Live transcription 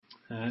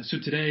So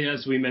today,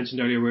 as we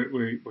mentioned earlier,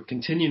 we're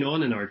continuing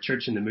on in our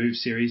Church in the Move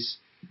series,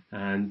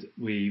 and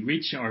we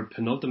reach our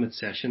penultimate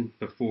session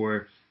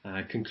before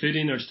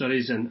concluding our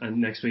studies and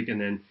next week,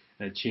 and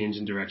then change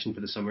in direction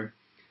for the summer.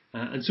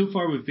 And so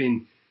far we've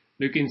been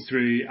looking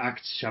through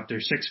Acts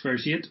chapter 6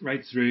 verse 8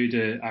 right through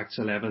to Acts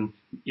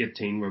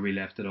 11:18 where we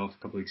left it off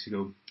a couple of weeks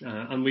ago.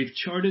 And we've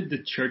charted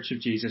the Church of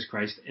Jesus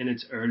Christ in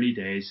its early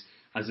days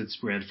as it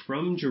spread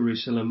from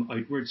Jerusalem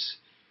outwards.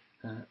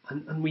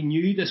 And we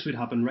knew this would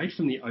happen right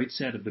from the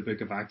outset of the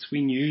book of Acts.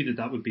 We knew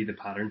that would be the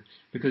pattern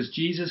because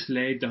Jesus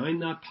laid down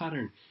that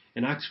pattern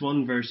in Acts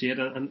 1 verse 8.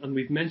 And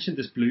we've mentioned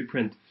this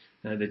blueprint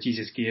that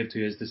Jesus gave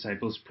to his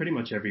disciples pretty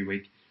much every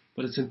week.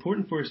 But it's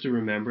important for us to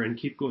remember and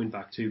keep going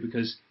back to,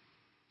 because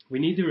we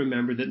need to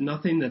remember that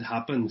nothing that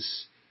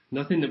happens,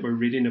 nothing that we're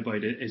reading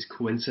about it is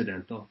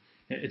coincidental.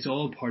 It's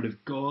all part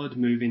of God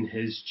moving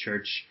his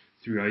church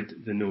throughout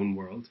the known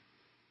world.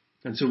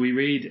 And so we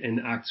read in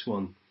Acts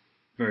 1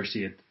 verse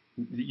 8,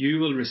 "You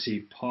will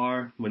receive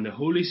power when the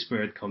Holy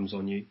Spirit comes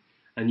on you,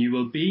 and you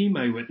will be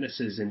my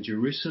witnesses in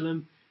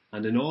Jerusalem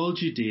and in all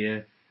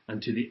Judea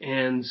and to the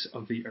ends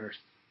of the earth."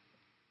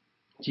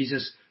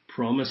 Jesus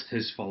promised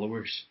his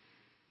followers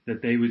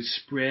that they would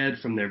spread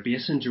from their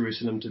base in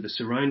Jerusalem to the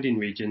surrounding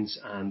regions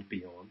and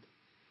beyond.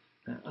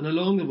 And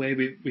along the way,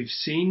 we've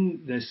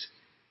seen that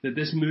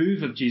this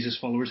move of Jesus'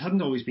 followers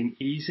hadn't always been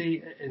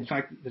easy. In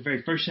fact, the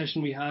very first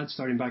session we had,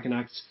 starting back in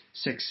Acts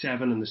 6,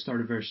 7 and the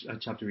start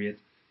of chapter 8,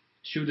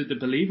 showed that the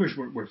believers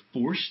were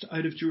forced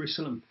out of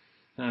Jerusalem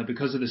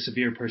because of the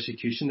severe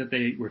persecution that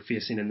they were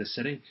facing in the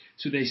city.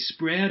 So they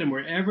spread, and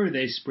wherever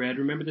they spread,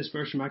 remember this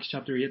verse from Acts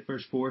chapter 8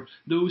 verse 4,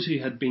 those who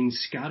had been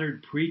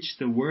scattered preached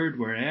the word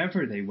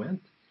wherever they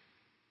went.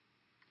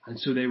 And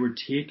so they were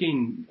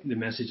taking the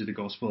message of the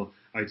gospel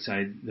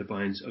outside the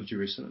bounds of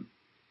Jerusalem.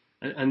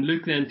 And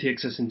Luke then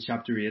takes us in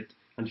chapter 8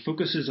 and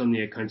focuses on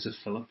the accounts of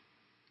Philip,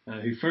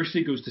 who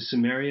firstly goes to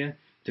Samaria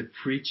to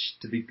preach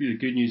the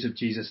good news of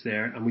Jesus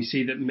there. And we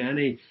see that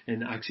many,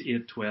 in Acts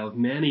 8:12,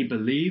 many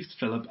believed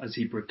Philip as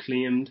he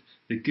proclaimed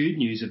the good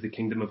news of the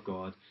kingdom of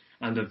God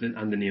and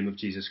the name of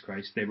Jesus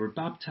Christ. They were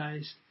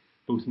baptized,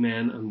 both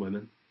men and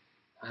women.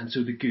 And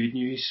so the good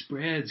news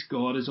spreads.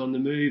 God is on the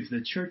move.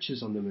 The church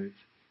is on the move.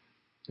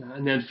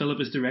 And then Philip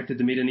is directed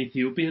to meet an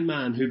Ethiopian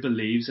man who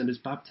believes and is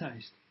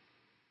baptized.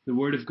 The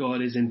word of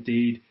God is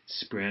indeed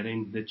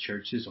spreading. The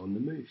church is on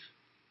the move.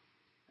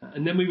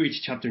 And then we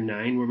reach chapter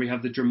 9, where we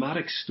have the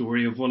dramatic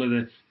story of one of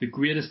the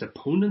greatest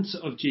opponents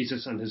of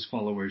Jesus and his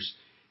followers.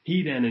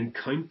 He then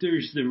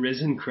encounters the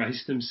risen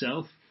Christ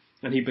himself,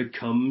 and he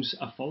becomes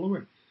a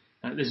follower.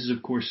 This is,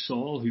 of course,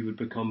 Saul, who would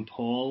become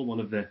Paul, one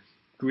of the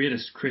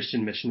greatest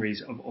Christian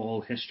missionaries of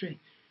all history.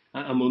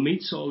 And we'll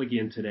meet Saul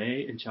again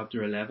today in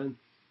chapter 11.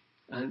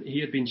 And he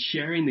had been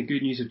sharing the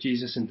good news of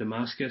Jesus in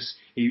Damascus.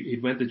 He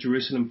went to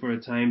Jerusalem for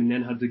a time and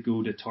then had to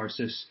go to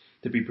Tarsus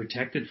to be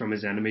protected from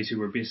his enemies, who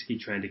were basically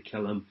trying to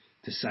kill him,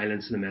 to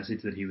silence the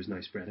message that he was now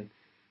spreading,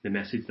 the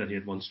message that he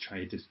had once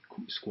tried to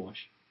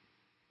squash.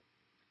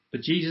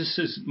 But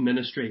Jesus'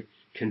 ministry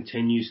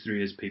continues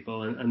through his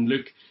people. And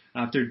Luke,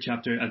 at the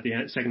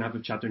second half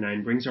of chapter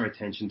 9, brings our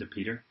attention to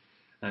Peter,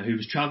 who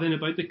was traveling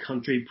about the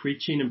country,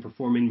 preaching and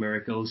performing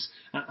miracles.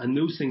 And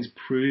those things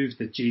proved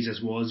that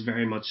Jesus was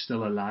very much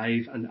still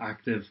alive and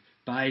active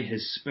by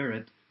his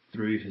Spirit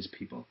through his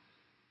people.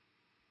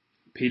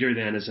 Peter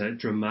then has a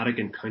dramatic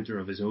encounter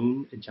of his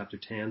own in chapter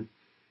 10,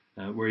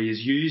 where he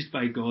is used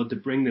by God to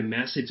bring the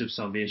message of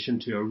salvation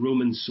to a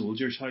Roman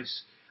soldier's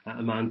house,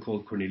 a man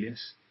called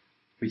Cornelius.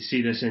 We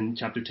see this in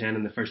chapter 10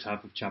 and the first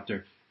half of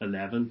chapter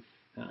 11.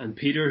 And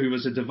Peter, who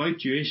was a devout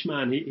Jewish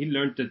man, he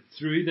learnt that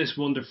through this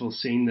wonderful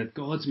scene that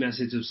God's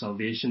message of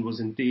salvation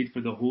was indeed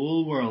for the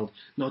whole world,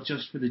 not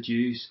just for the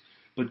Jews.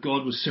 But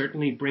God was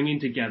certainly bringing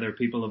together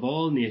people of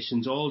all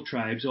nations, all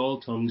tribes, all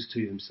tongues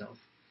to himself.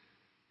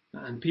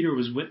 And Peter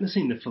was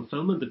witnessing the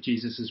fulfillment of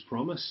Jesus'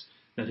 promise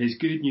that his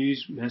good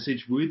news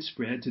message would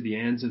spread to the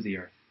ends of the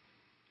earth.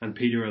 And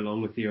Peter,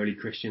 along with the early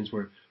Christians,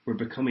 were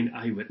becoming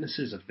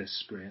eyewitnesses of this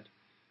spread.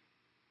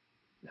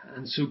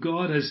 And so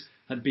God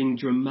had been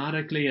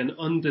dramatically and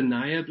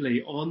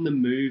undeniably on the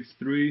move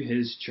through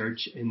his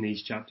church in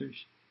these chapters.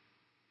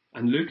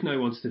 And Luke now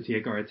wants to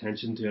take our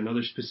attention to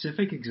another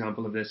specific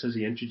example of this as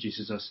he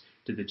introduces us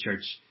to the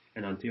church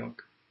in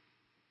Antioch.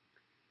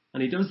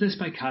 And he does this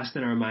by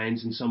casting our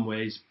minds in some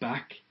ways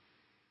back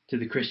to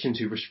the Christians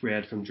who were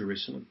spread from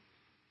Jerusalem.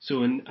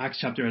 So in Acts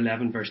chapter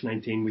 11 verse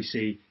 19 we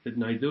see that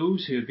now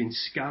those who had been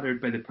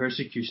scattered by the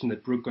persecution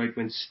that broke out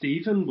when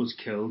Stephen was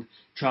killed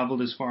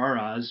travelled as far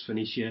as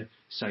Phoenicia,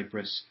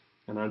 Cyprus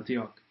and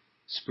Antioch,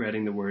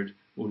 spreading the word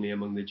only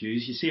among the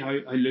Jews. You see how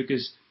Luke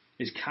is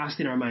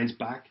casting our minds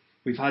back.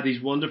 We've had these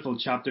wonderful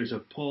chapters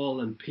of Paul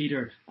and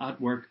Peter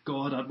at work,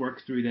 God at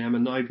work through them,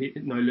 and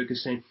now Luke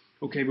is saying,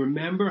 okay,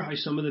 remember how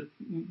some of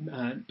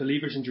the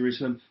believers in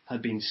Jerusalem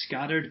had been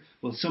scattered?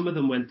 Well, some of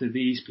them went to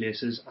these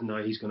places, and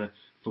now he's going to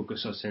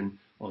focus us in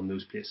on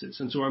those places.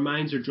 And so our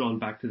minds are drawn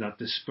back to that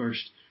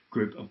dispersed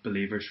group of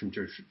believers from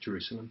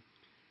Jerusalem.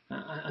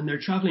 And they're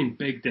traveling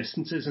big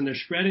distances, and they're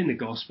spreading the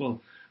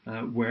gospel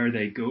where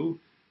they go.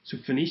 So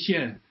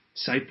Phoenicia,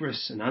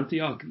 Cyprus and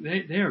Antioch,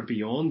 they are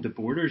beyond the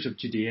borders of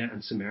Judea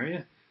and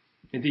Samaria.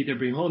 Indeed, they're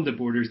beyond the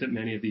borders that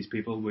many of these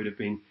people would have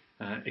been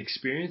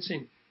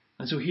experiencing.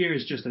 And so here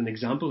is just an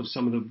example of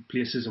some of the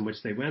places in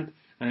which they went.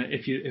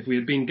 If we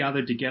had been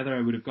gathered together,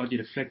 I would have got you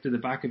to flick to the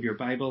back of your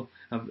Bible,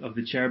 of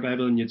the chair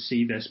Bible, and you'd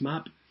see this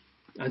map.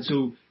 And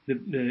so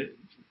the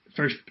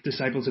first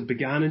disciples had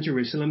began in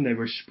Jerusalem. They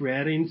were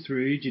spreading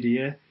through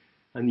Judea,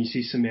 and you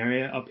see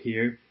Samaria up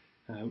here.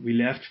 We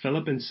left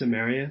Philip in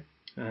Samaria,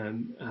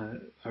 in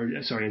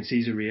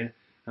Caesarea,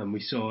 and we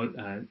saw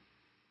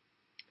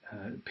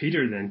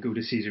Peter then go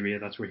to Caesarea.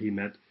 That's where he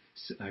met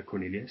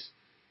Cornelius.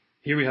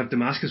 Here we have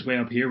Damascus way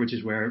up here, which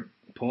is where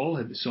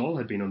Saul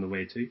had been on the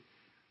way to.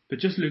 But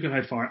just look at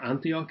how far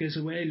Antioch is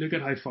away. Look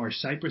at how far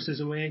Cyprus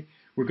is away.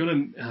 We're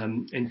going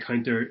to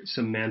encounter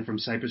some men from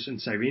Cyprus and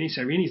Cyrene.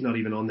 Cyrene's not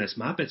even on this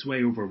map. It's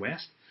way over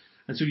west.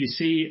 And so you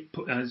see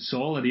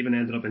Saul had even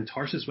ended up in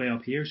Tarsus way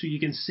up here. So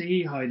you can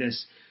see how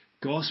this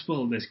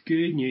gospel, this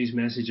good news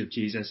message of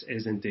Jesus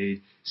is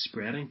indeed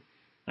spreading.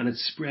 And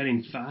it's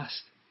spreading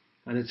fast.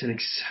 And it's an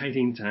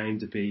exciting time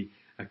to be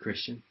a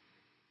Christian.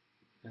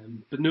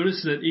 But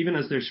notice that even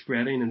as they're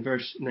spreading, in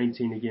verse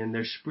 19 again,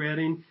 they're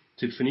spreading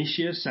to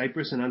Phoenicia,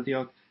 Cyprus and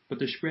Antioch, but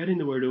they're spreading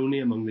the word only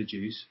among the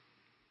Jews.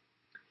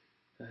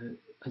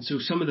 And so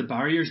some of the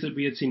barriers that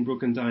we had seen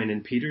broken down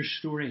in Peter's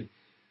story,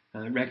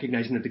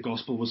 recognizing that the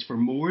gospel was for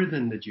more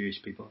than the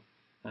Jewish people,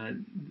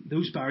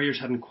 those barriers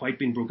hadn't quite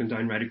been broken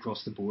down right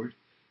across the board.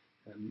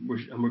 And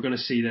we're going to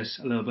see this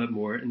a little bit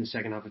more in the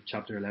second half of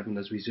chapter 11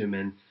 as we zoom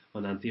in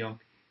on Antioch,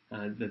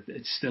 that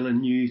it's still a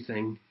new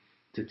thing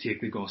to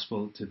take the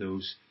gospel to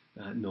those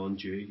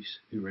non-Jews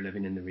who were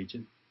living in the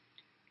region.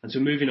 And so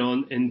moving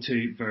on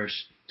into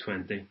verse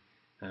 20,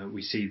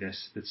 we see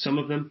this, that some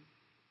of them,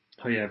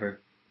 however,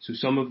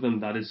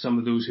 that is, some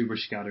of those who were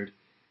scattered,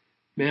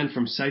 men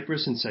from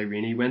Cyprus and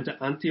Cyrene, went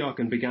to Antioch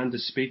and began to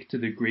speak to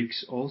the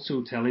Greeks,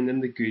 also telling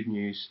them the good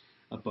news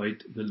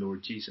about the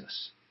Lord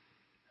Jesus.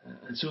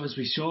 And so as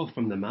we saw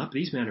from the map,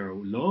 these men are a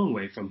long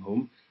way from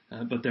home,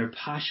 but their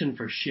passion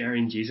for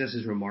sharing Jesus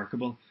is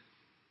remarkable.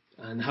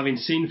 And having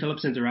seen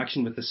Philip's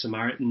interaction with the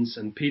Samaritans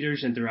and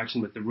Peter's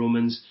interaction with the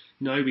Romans,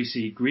 now we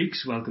see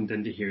Greeks welcomed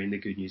into hearing the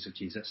good news of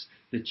Jesus.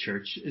 The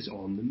church is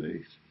on the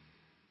move.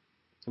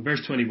 And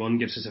verse 21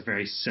 gives us a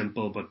very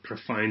simple but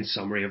profound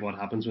summary of what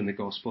happens when the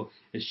gospel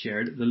is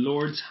shared. The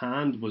Lord's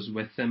hand was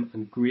with them,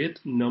 and a great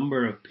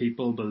number of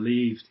people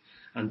believed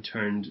and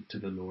turned to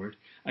the Lord.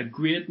 A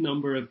great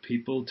number of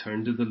people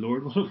turned to the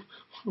Lord. What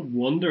a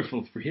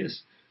wonderful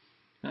phrase.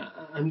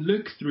 And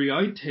look,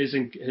 throughout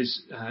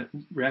his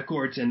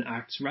records in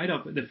Acts, right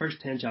up the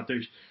first 10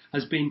 chapters,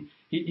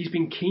 he's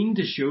been keen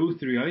to show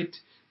throughout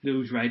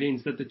those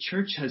writings that the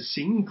church has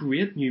seen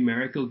great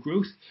numerical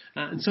growth.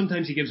 And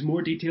sometimes he gives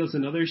more details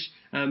than others,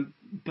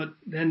 but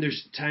then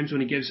there's times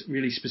when he gives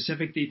really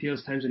specific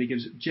details, times when he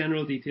gives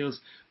general details.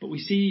 But we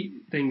see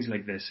things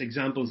like this,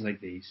 examples like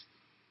these.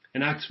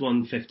 In Acts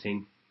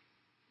 1:15,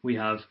 we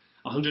have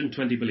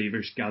 120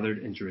 believers gathered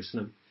in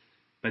Jerusalem.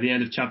 By the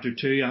end of chapter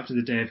 2, after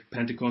the day of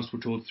Pentecost,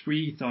 we're told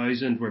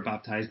 3,000 were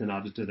baptized and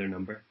added to their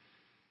number.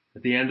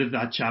 At the end of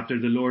that chapter,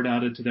 the Lord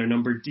added to their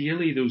number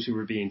daily those who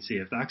were being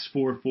saved. Acts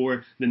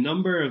 4:4, the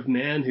number of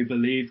men who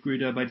believed grew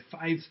to about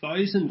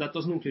 5,000. That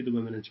doesn't include the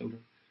women and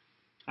children.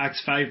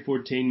 Acts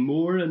 5:14,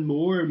 more and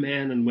more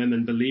men and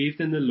women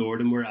believed in the Lord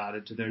and were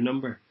added to their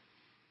number.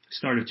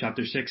 Start of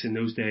chapter 6, in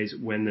those days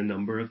when the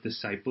number of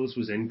disciples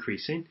was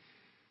increasing.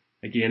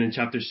 Again in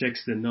chapter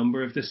 6, the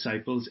number of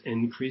disciples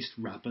increased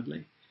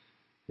rapidly.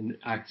 In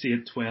Acts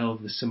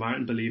 8:12, the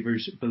Samaritan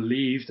believers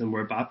believed and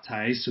were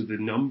baptized, so the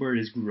number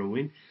is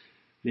growing.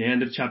 The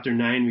end of chapter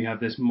 9, we have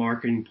this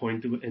marking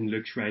point in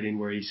Luke's writing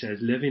where he says,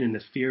 living in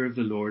the fear of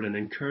the Lord and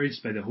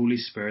encouraged by the Holy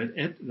Spirit,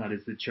 that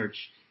is the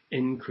church,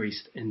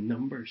 increased in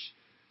numbers.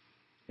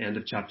 End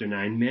of chapter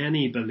 9,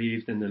 many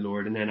believed in the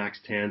Lord. And then Acts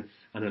 10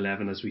 and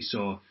 11, as we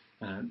saw,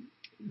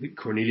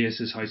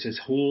 Cornelius' house, his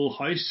whole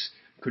house,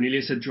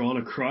 Cornelius had drawn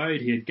a crowd.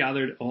 He had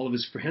gathered all of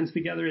his friends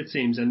together, it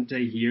seems, and to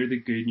hear the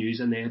good news,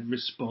 and they had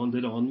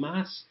responded en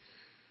masse.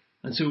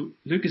 And so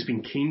Luke has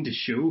been keen to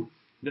show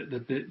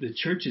that the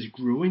church is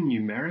growing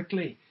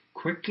numerically,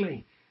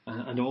 quickly,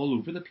 and all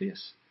over the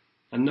place.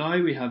 And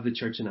now we have the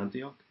church in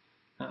Antioch.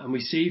 And we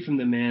see from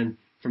the men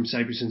from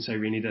Cyprus and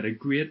Cyrene that a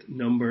great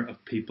number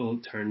of people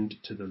turned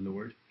to the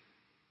Lord.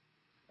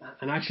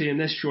 And actually in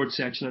this short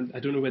section, I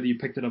don't know whether you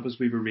picked it up as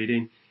we were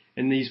reading,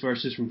 in these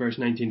verses from verse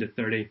 19 to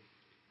 30,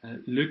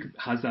 Luke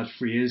has that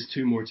phrase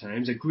 2 more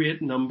times, a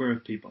great number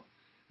of people.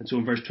 And so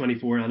in verse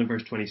 24 and in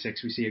verse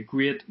 26, we see a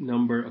great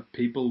number of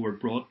people were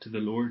brought to the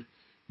Lord.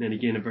 And then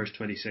again in verse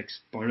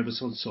 26,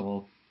 Barnabas and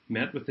Saul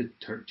met with the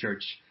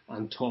church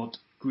and taught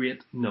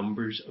great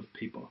numbers of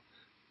people.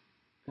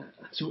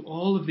 So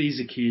all of these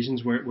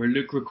occasions where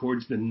Luke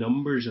records the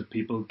numbers of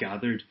people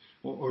gathered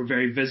or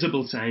very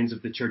visible signs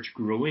of the church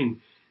growing,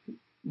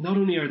 not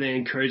only are they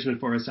encouragement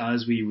for us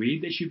as we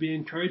read, they should be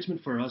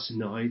encouragement for us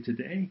now,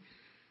 today.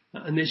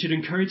 And they should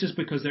encourage us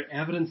because they're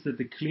evidence that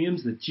the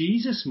claims that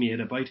Jesus made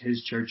about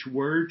his church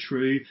were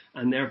true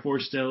and therefore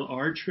still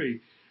are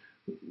true.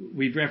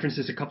 We've referenced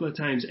this a couple of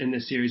times in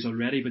this series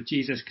already, but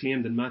Jesus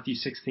claimed in Matthew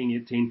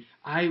 16:18,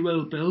 I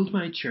will build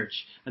my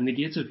church, and the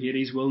gates of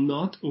Hades will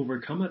not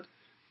overcome it.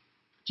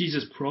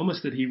 Jesus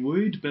promised that he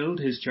would build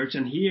his church,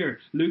 and here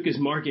Luke is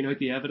marking out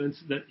the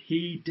evidence that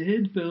he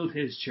did build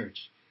his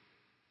church.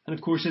 And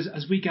of course,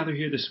 as we gather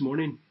here this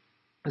morning,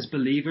 as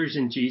believers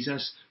in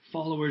Jesus,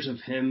 followers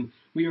of him,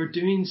 we are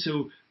doing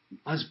so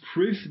as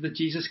proof that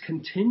Jesus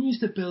continues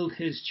to build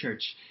his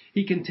church.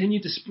 He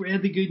continued to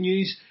spread the good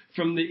news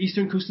from the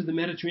eastern coast of the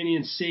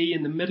Mediterranean Sea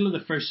in the middle of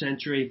the first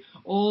century,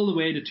 all the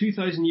way to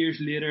 2,000 years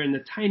later in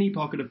the tiny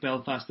pocket of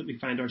Belfast that we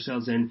find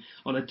ourselves in,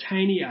 on a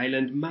tiny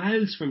island,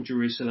 miles from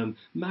Jerusalem,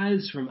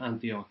 miles from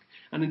Antioch.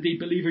 And indeed,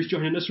 believers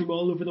joining us from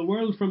all over the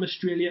world, from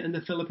Australia and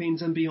the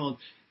Philippines and beyond.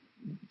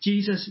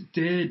 Jesus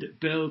did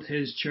build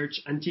his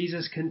church, and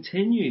Jesus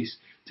continues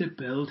to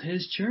build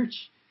his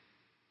church.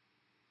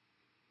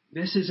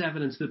 This is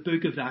evidence, the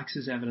book of Acts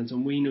is evidence,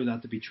 and we know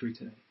that to be true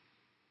today.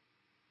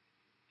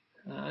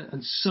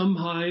 And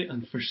somehow,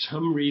 and for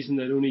some reason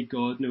that only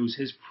God knows,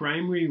 his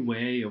primary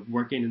way of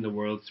working in the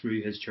world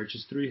through his church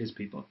is through his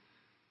people.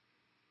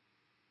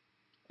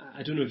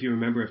 I don't know if you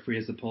remember a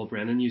phrase that Paul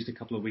Brennan used a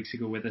couple of weeks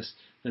ago with us,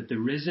 that the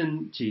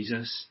risen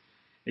Jesus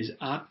is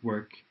at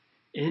work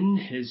in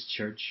his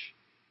church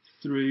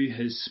through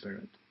his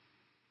Spirit.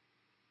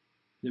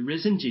 The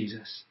risen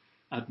Jesus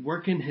at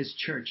work in his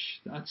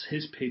church, that's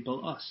his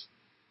people, us,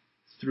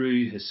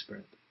 through his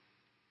Spirit.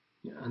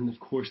 And of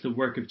course, the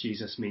work of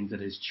Jesus means that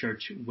his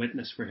church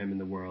witness for him in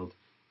the world,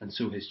 and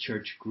so his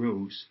church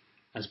grows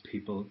as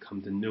people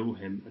come to know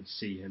him and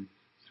see him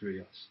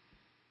through us.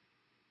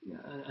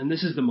 And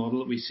this is the model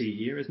that we see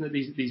here, isn't it?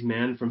 These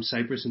men from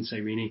Cyprus and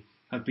Cyrene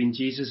have been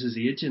Jesus'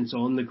 agents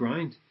on the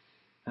ground.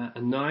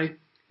 And now,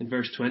 in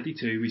verse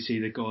 22, we see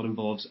that God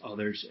involves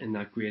others in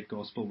that great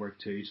gospel work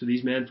too. So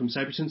these men from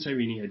Cyprus and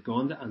Cyrene had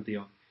gone to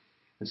Antioch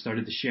and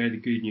started to share the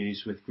good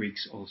news with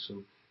Greeks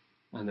also.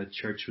 And the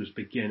church was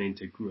beginning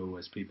to grow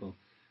as people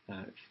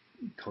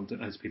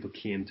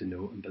came to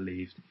know and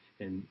believed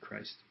in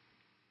Christ.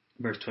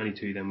 Verse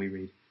 22, then we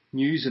read,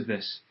 news of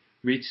this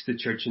reached the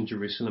church in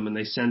Jerusalem, and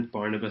they sent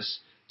Barnabas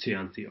to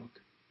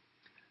Antioch.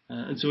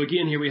 And so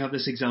again, here we have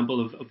this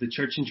example of the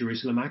church in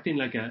Jerusalem acting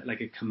like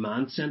a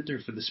command center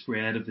for the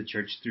spread of the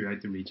church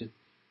throughout the region.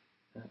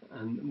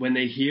 And when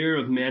they hear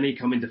of many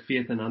coming to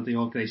faith in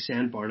Antioch, they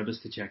send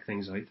Barnabas to check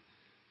things out.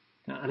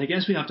 And I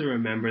guess we have to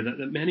remember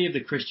that many of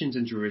the Christians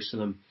in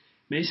Jerusalem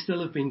may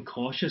still have been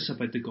cautious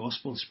about the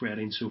gospel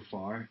spreading so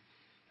far.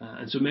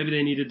 And so maybe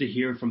they needed to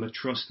hear from a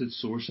trusted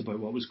source about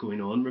what was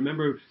going on.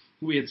 Remember,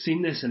 we had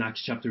seen this in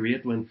Acts chapter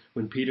 8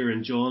 when Peter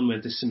and John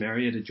went to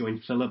Samaria to join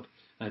Philip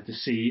to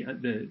see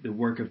the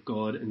work of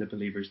God in the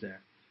believers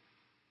there.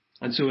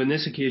 And so on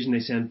this occasion they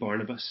send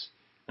Barnabas,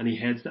 and he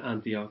heads to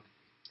Antioch.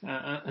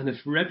 And if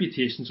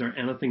reputations are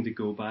anything to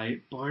go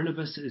by,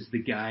 Barnabas is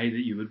the guy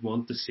that you would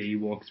want to see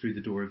walk through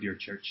the door of your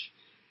church.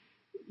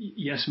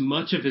 Yes,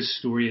 much of his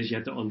story is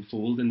yet to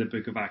unfold in the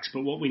book of Acts,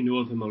 but what we know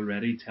of him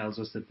already tells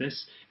us that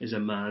this is a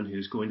man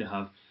who's going to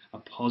have a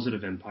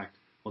positive impact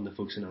on the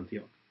folks in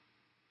Antioch.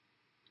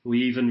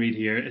 We even read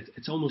here,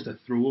 it's almost a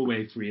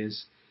throwaway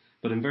phrase,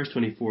 but in verse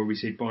 24 we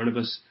say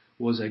Barnabas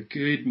was a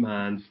good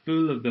man,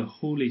 full of the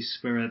Holy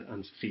Spirit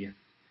and faith.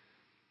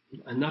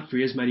 And that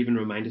phrase might even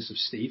remind us of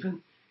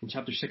Stephen in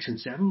chapter 6 and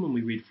 7 when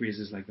we read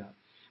phrases like that.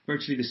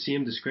 Virtually the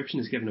same description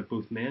is given of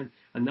both men,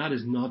 and that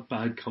is not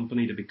bad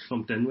company to be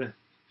clumped in with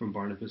from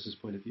Barnabas'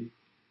 point of view.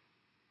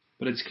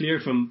 But it's clear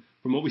from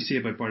what we see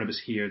about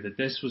Barnabas here that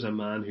this was a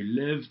man who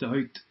lived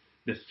out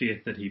the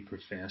faith that he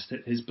professed.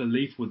 His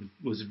belief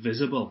was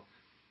visible,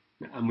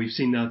 and we've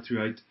seen that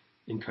throughout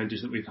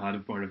encounters that we've had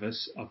of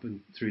Barnabas up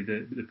and through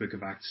the book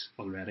of Acts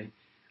already.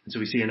 And so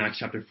we see in Acts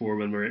chapter 4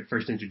 when we're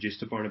first introduced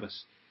to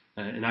Barnabas.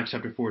 In Acts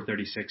chapter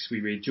 4:36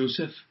 we read,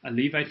 Joseph, a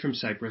Levite from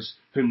Cyprus,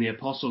 whom the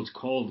apostles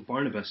called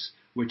Barnabas,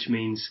 which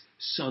means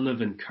son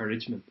of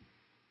encouragement.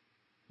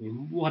 I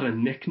mean, what a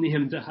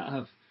nickname to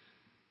have.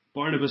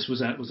 Barnabas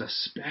was a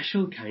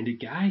special kind of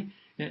guy,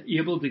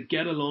 able to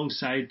get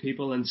alongside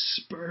people and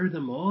spur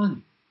them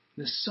on.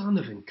 The son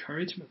of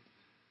encouragement.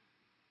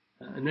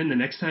 And then the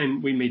next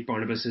time we meet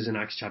Barnabas is in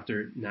Acts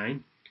chapter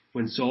 9,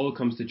 when Saul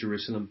comes to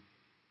Jerusalem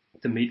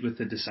to meet with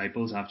the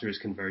disciples after his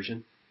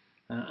conversion.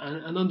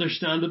 And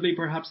understandably,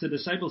 perhaps the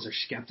disciples are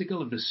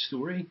skeptical of this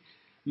story.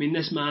 I mean,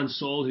 this man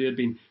Saul, who had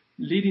been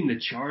leading the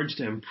charge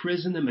to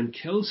imprison them and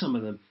kill some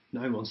of them,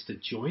 now wants to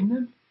join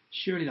them?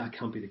 Surely that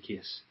can't be the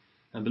case.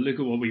 But look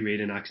at what we read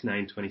in Acts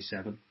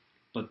 9:27.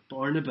 But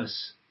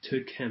Barnabas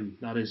took him,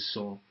 that is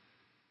Saul,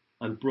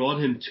 and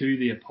brought him to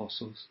the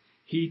apostles.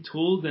 He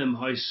told them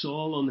how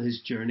Saul on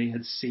his journey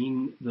had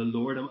seen the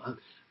Lord.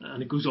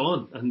 And it goes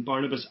on, and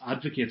Barnabas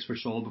advocates for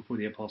Saul before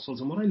the apostles.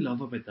 And what I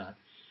love about that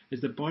is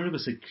that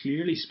Barnabas had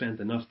clearly spent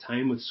enough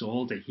time with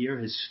Saul to hear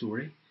his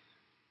story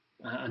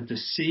and to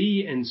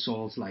see in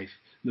Saul's life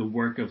the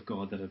work of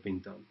God that had been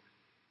done.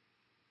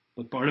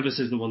 But Barnabas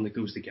is the one that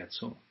goes to get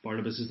Saul.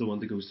 Barnabas is the one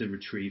that goes to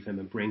retrieve him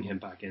and bring him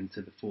back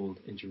into the fold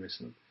in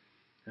Jerusalem.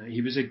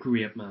 He was a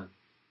great man.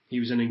 He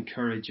was an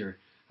encourager,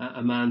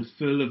 a man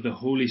full of the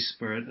Holy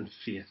Spirit and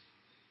faith.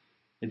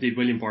 Indeed,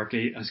 William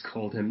Barclay has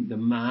called him the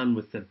man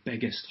with the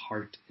biggest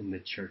heart in the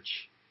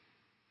church.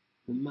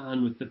 The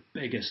man with the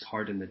biggest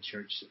heart in the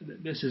church.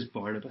 This is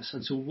Barnabas.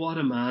 And so what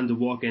a man to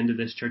walk into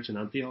this church in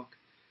Antioch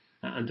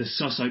and to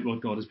suss out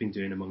what God has been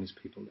doing among his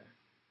people there.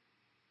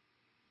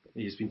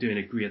 He's been doing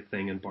a great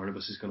thing, and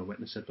Barnabas is going to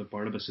witness it, but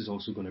Barnabas is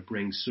also going to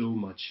bring so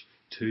much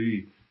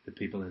to the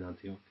people in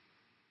Antioch.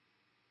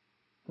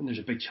 And there's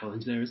a big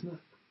challenge there, isn't it?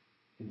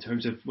 In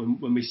terms of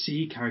when we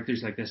see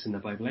characters like this in the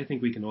Bible, I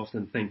think we can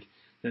often think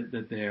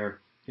that they're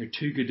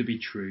too good to be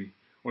true,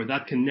 or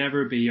that can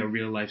never be a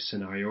real life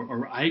scenario,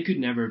 or I could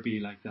never be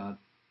like that.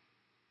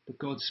 But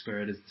God's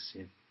Spirit is the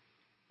same.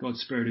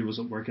 God's Spirit who was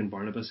at work in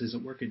Barnabas is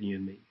at work in you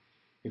and me.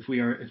 If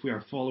we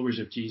are followers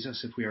of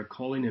Jesus, if we are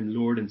calling him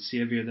Lord and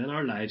Saviour, then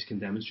our lives can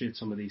demonstrate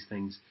some of these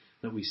things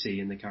that we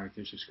see in the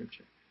characters of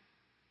Scripture.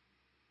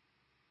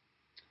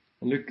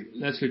 And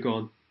let's look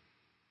on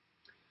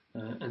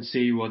and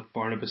see what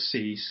Barnabas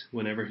sees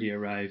whenever he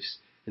arrives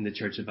in the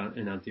church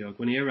in Antioch.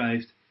 When he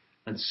arrived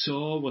and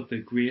saw what the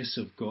grace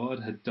of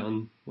God had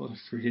done, what a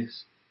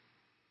phrase.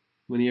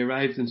 When he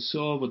arrived and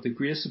saw what the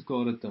grace of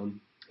God had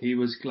done, he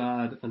was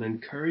glad and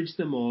encouraged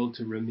them all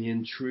to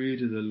remain true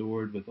to the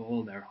Lord with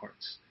all their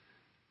hearts.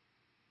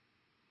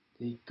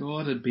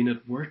 God had been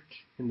at work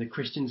in the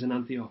Christians in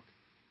Antioch,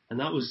 and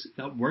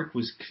that work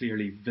was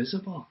clearly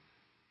visible.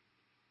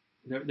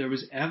 There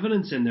was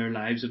evidence in their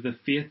lives of the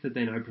faith that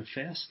they now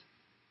professed.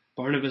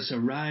 Barnabas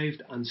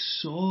arrived and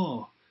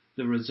saw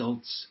the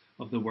results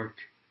of the work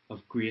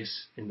of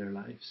grace in their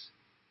lives.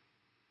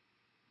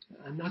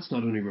 And that's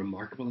not only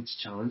remarkable, it's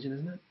challenging,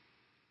 isn't it?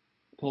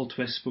 Paul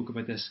Twist spoke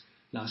about this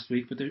last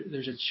week, but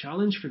there's a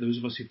challenge for those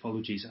of us who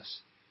follow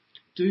Jesus.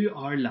 Do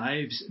our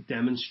lives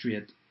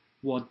demonstrate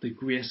what the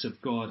grace of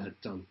God had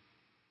done?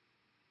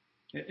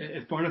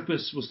 If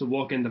Barnabas was to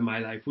walk into my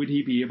life, would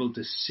he be able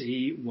to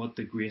see what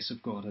the grace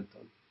of God had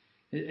done?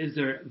 Is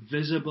there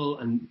visible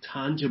and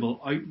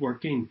tangible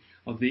outworking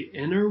of the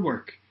inner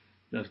work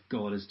that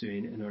God is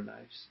doing in our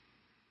lives?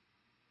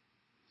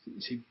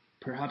 See,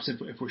 perhaps if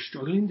we're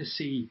struggling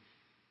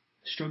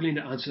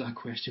to answer that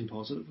question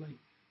positively,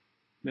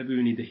 maybe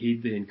we need to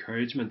heed the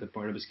encouragement that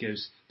Barnabas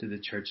gives to the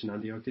church in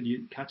Antioch. Did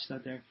you catch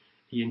that there?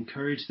 He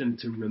encouraged them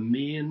to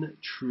remain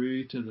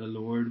true to the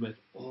Lord with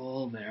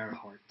all their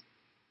heart.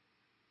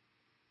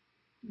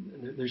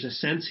 There's a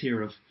sense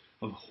here of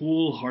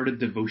wholehearted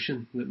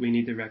devotion that we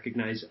need to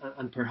recognize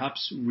and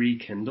perhaps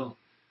rekindle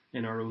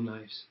in our own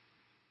lives.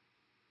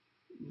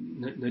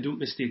 Now, don't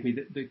mistake me,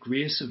 the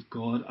grace of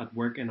God at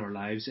work in our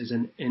lives is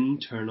an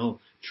internal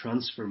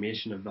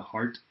transformation of the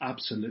heart,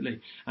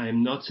 absolutely. I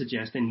am not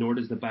suggesting, nor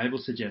does the Bible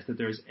suggest, that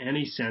there is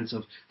any sense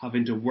of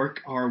having to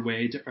work our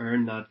way to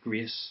earn that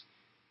grace.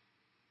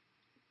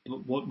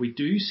 But what we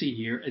do see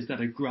here is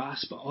that a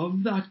grasp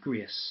of that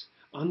grace,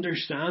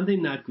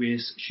 understanding that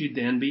grace, should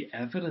then be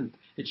evident.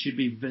 It should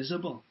be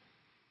visible.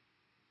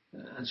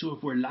 And so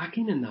if we're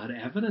lacking in that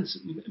evidence,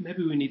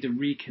 maybe we need to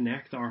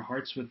reconnect our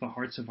hearts with the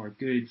hearts of our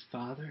good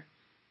Father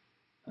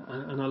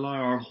and allow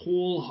our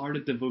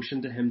wholehearted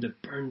devotion to him to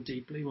burn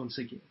deeply once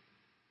again.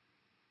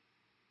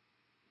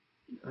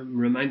 I'm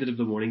reminded of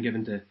the warning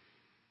given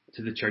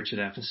to the church at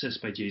Ephesus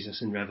by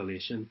Jesus in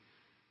Revelation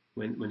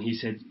when he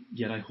said,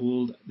 "Yet I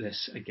hold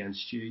this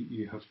against you,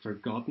 you have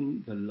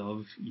forgotten the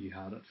love you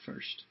had at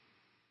first."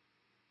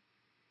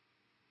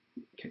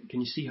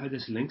 Can you see how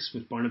this links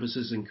with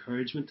Barnabas'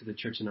 encouragement to the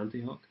church in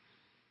Antioch?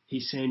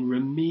 He's saying,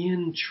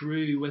 remain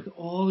true with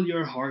all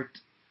your heart.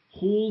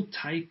 Hold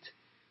tight,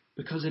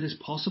 because it is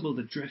possible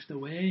to drift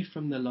away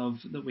from the love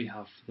that we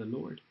have for the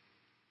Lord.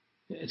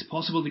 It's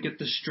possible to get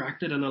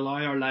distracted and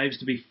allow our lives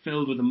to be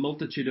filled with a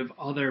multitude of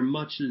other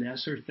much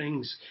lesser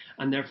things,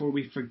 and therefore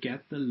we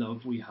forget the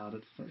love we had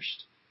at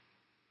first.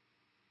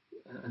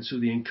 And so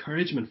the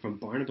encouragement from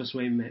Barnabas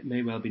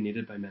may well be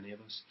needed by many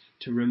of us,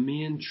 to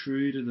remain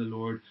true to the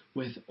Lord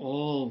with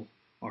all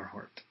our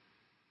heart.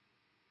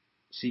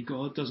 See,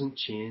 God doesn't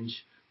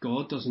change.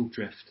 God doesn't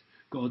drift.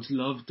 God's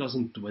love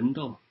doesn't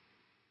dwindle.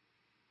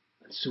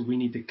 And so we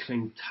need to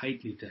cling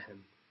tightly to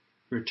him,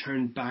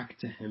 return back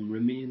to him,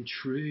 remain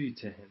true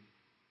to him.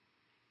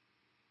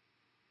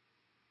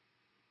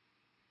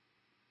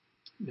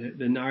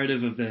 The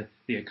narrative of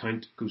the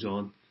account goes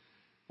on.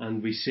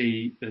 And we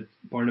see that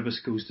Barnabas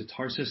goes to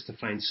Tarsus to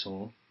find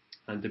Saul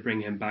and to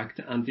bring him back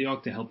to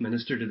Antioch to help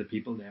minister to the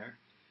people there.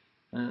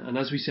 And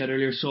as we said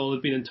earlier, Saul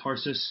had been in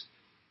Tarsus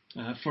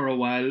for a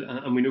while,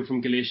 and we know from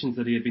Galatians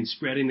that he had been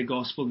spreading the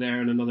gospel there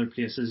and in other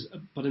places.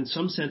 But in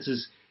some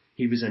senses,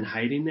 he was in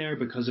hiding there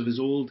because of his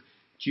old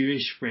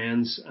Jewish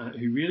friends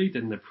who really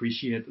didn't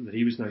appreciate that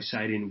he was now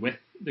siding with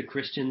the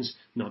Christians,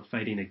 not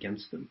fighting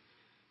against them.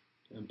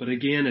 But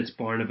again, it's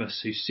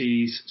Barnabas who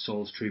sees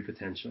Saul's true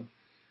potential.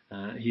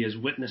 He has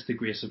witnessed the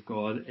grace of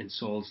God in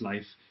Saul's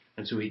life,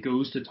 and so he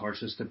goes to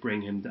Tarsus to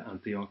bring him to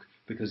Antioch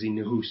because he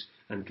knows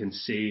and can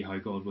see how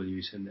God will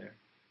use him there.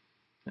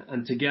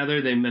 And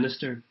together they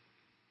minister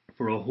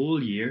for a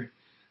whole year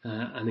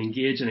and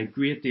engage in a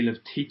great deal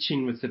of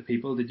teaching with the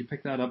people. Did you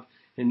pick that up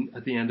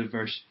at the end of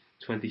verse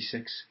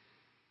 26?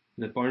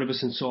 that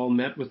Barnabas and Saul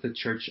met with the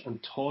church and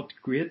taught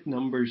great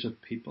numbers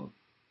of people.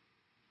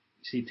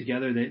 See,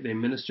 together they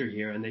minister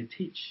here and they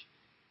teach.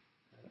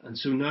 And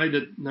so now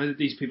that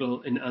these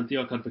people in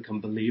Antioch had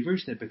become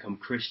believers, they'd become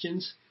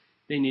Christians,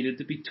 they needed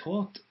to be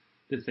taught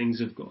the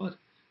things of God.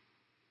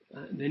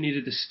 They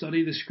needed to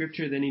study the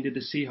scripture. They needed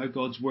to see how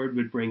God's word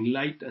would bring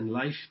light and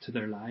life to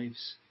their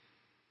lives.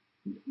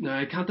 Now,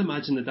 I can't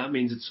imagine that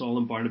means that Saul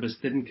and Barnabas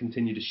didn't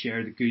continue to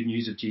share the good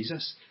news of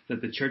Jesus,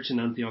 that the church in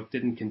Antioch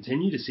didn't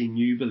continue to see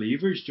new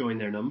believers join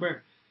their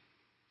number.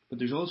 But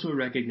there's also a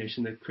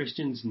recognition that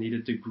Christians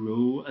needed to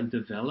grow and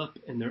develop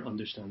in their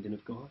understanding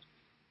of God.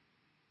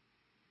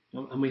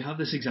 And we have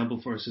this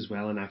example for us as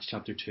well in Acts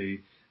chapter 2,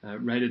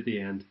 right at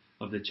the end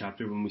of the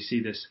chapter, when we see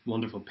this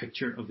wonderful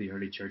picture of the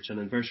early church. And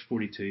in verse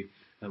 42,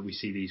 we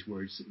see these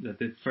words, that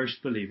the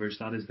first believers,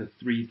 that is the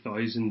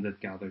 3,000 that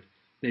gathered,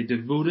 they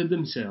devoted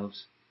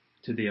themselves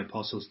to the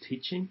apostles'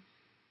 teaching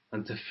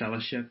and to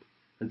fellowship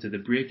and to the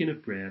breaking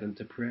of bread and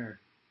to prayer.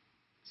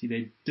 See,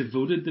 they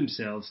devoted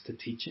themselves to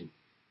teaching.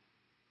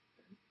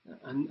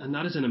 And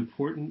that is an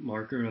important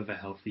marker of a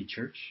healthy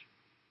church.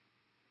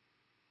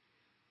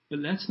 But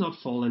let's not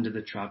fall into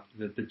the trap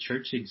that the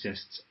church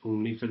exists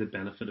only for the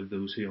benefit of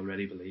those who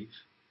already believe.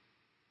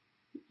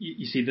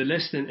 You see, the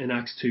list in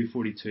Acts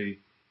 2:42,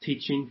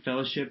 teaching,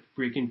 fellowship,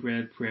 breaking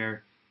bread,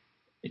 prayer,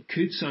 it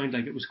could sound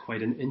like it was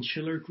quite an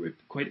insular group,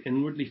 quite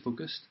inwardly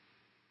focused.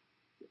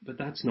 But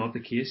that's not the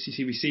case. You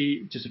see, we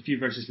see just a few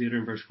verses later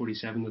in verse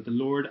 47 that the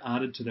Lord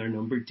added to their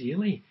number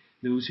daily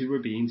those who were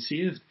being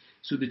saved.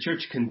 So the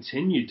church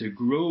continued to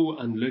grow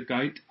and look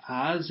out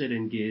as it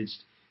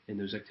engaged in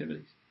those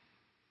activities.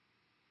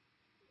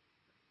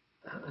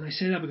 And I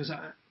say that because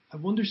I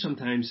wonder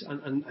sometimes,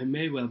 and I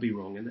may well be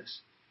wrong in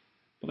this,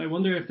 but I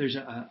wonder if there's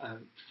a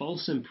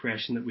false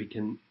impression that we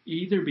can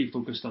either be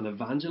focused on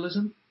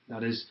evangelism,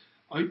 that is,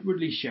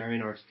 outwardly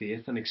sharing our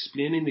faith and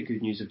explaining the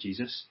good news of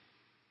Jesus,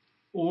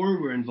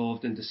 or we're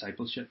involved in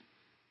discipleship,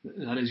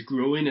 that is,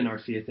 growing in our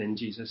faith in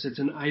Jesus. It's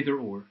an either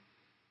or.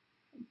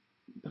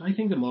 But I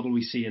think the model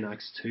we see in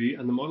Acts 2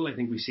 and the model I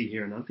think we see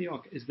here in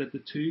Antioch is that the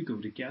two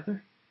go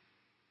together.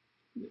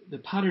 The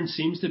pattern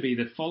seems to be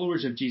that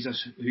followers of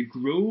Jesus who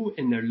grow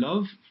in their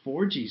love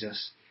for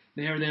Jesus,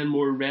 they are then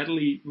more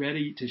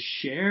ready to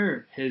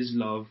share his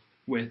love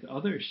with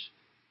others.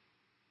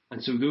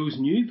 And so those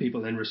new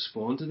people then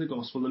respond to the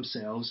gospel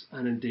themselves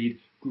and indeed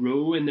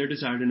grow in their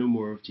desire to know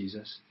more of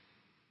Jesus.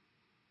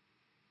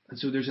 And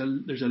so there's a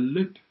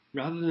loop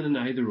rather than an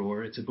either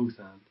or, it's a both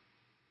and.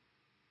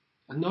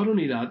 And not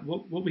only that,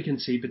 what we can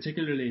see,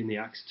 particularly in the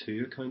Acts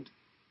 2 account,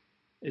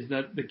 is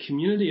that the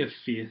community of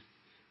faith,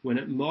 when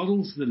it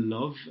models the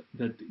love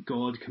that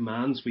God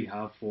commands we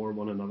have for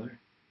one another,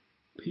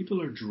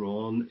 people are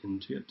drawn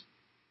into it.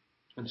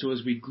 And so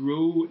as we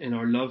grow in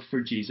our love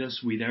for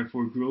Jesus, we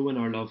therefore grow in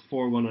our love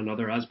for one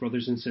another as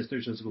brothers and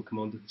sisters, as we'll come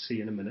on to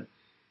see in a minute.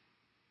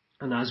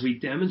 And as we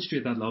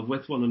demonstrate that love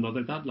with one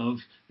another, that love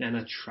then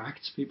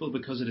attracts people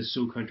because it is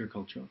so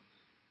countercultural.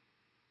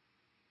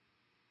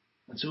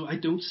 And so I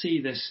don't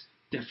see this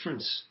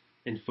difference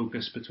in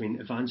focus between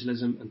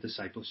evangelism and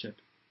discipleship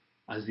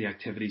as the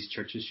activities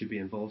churches should be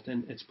involved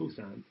in. It's both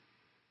and.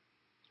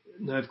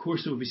 Now, of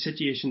course, there will be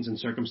situations and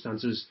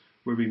circumstances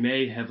where we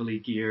may heavily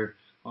gear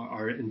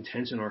our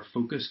intention, our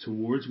focus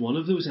towards one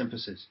of those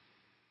emphases.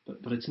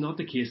 But it's not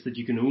the case that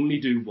you can only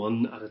do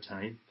one at a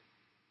time.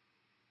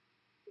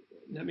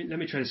 Let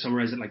me try to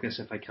summarize it like this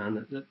if I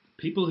can. That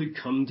people who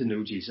come to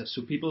know Jesus,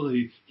 so people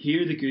who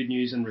hear the good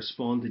news and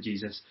respond to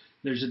Jesus,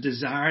 there's a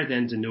desire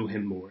then to know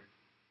him more.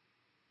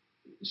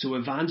 So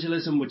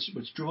evangelism, which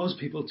draws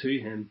people to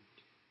him,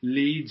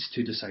 leads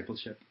to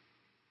discipleship.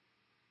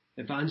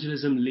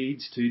 Evangelism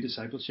leads to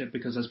discipleship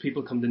because as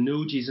people come to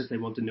know Jesus, they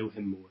want to know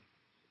him more.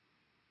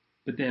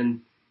 But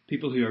then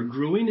people who are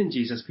growing in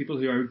Jesus, people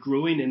who are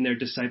growing in their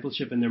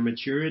discipleship and their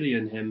maturity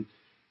in him,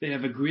 they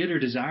have a greater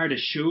desire to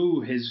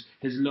show his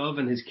love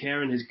and his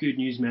care and his good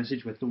news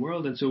message with the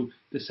world. And so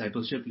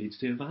discipleship leads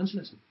to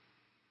evangelism.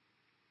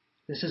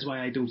 This is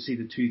why I don't see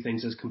the two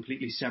things as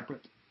completely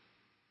separate.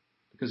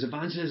 Because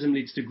evangelism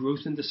leads to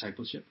growth in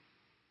discipleship.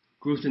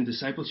 Growth in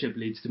discipleship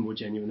leads to more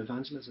genuine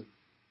evangelism.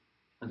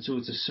 And so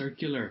it's a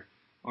circular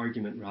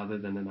argument rather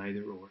than an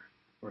either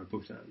or a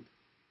both and.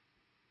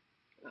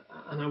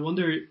 And I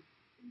wonder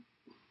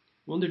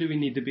do we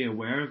need to be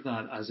aware of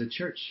that as a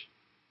church?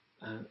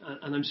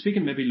 And I'm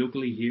speaking maybe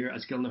locally here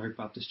as Gilnahirk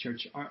Baptist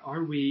Church.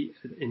 Are we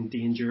in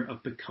danger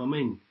of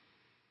becoming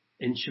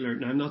insular?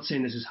 Now, I'm not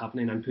saying this is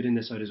happening. I'm putting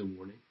this out as a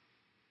warning.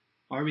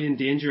 Are we in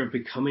danger of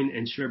becoming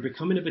insular,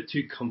 becoming a bit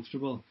too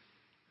comfortable,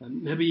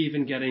 maybe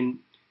even getting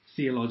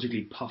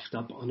theologically puffed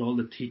up on all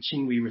the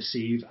teaching we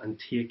receive and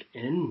take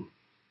in,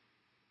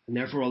 and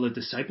therefore all the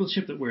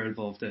discipleship that we're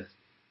involved with,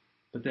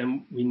 but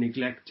then we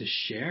neglect to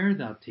share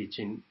that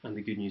teaching and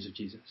the good news of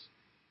Jesus?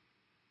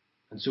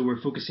 And so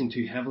we're focusing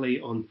too heavily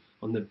on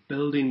the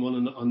building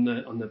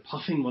on the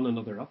puffing one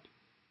another up,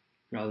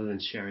 rather than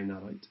sharing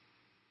that out.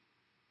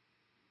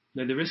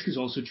 Now the risk is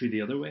also true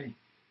the other way.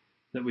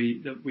 That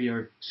we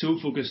are so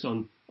focused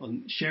on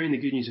sharing the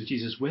good news of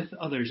Jesus with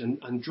others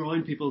and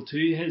drawing people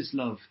to his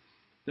love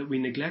that we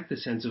neglect the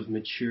sense of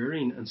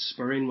maturing and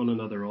spurring one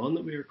another on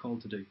that we are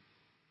called to do.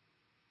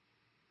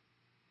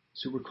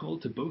 So we're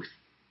called to both.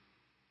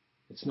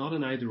 It's not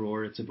an either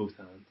or, it's a both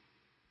and.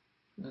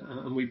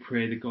 And we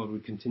pray that God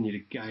would continue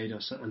to guide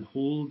us and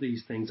hold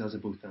these things as a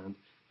both and,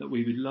 that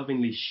we would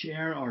lovingly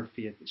share our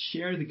faith,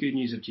 share the good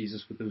news of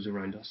Jesus with those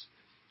around us.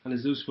 And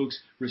as those folks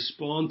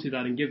respond to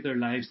that and give their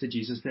lives to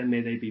Jesus, then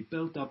may they be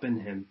built up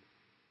in him,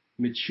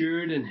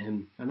 matured in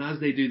him. And as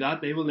they do that,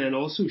 they will then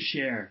also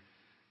share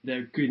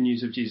their good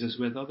news of Jesus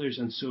with others,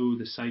 and so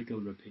the cycle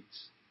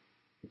repeats.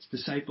 It's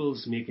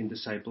disciples making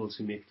disciples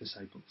who make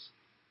disciples.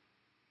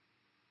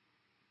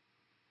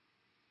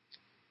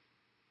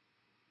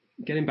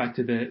 Getting back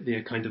to the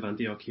account of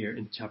Antioch here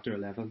in chapter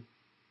 11,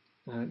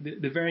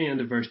 the very end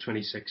of verse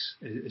 26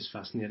 is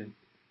fascinating.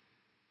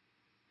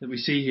 That we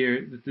see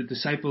here that the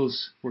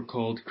disciples were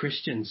called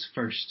Christians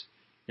first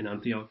in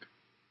Antioch.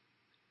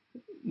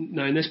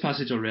 Now in this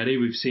passage already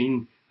we've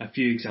seen a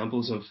few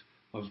examples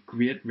of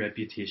great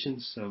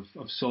reputations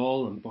of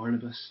Saul and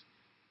Barnabas.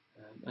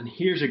 And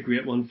here's a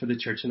great one for the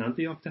church in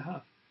Antioch to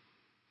have.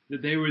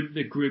 That they were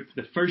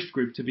the first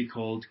group to be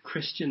called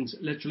Christians,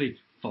 literally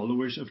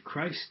followers of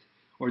Christ,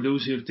 or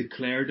those who have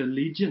declared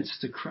allegiance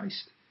to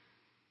Christ.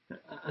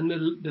 And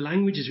the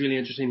language is really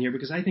interesting here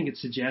because I think it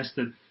suggests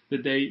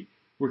that they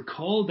were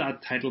called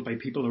that title by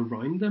people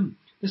around them.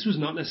 This was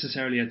not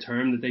necessarily a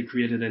term that they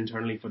created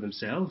internally for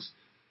themselves.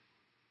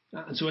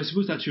 And so I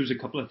suppose that shows a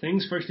couple of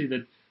things. Firstly,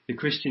 that the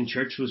Christian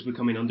church was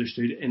becoming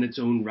understood in its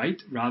own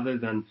right rather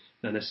than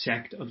a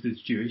sect of the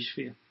Jewish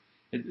faith.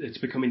 It's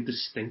becoming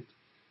distinct.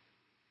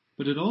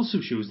 But it also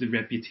shows the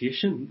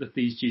reputation that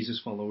these Jesus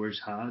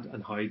followers had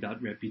and how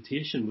that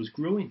reputation was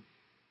growing.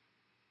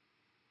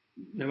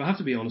 Now, I have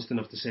to be honest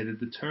enough to say that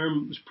the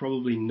term was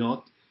probably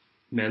not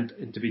meant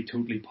to be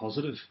totally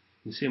positive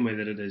in the same way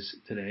that it is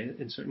today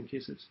in certain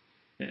cases.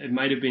 It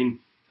might have been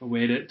a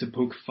way to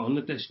poke fun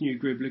at this new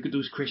group. Look at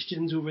those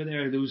Christians over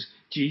there, those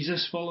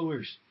Jesus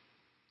followers.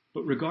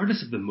 But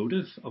regardless of the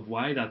motive of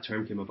why that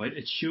term came about,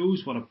 it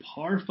shows what a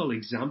powerful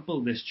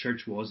example this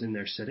church was in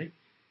their city.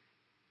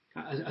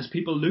 As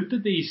people looked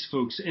at these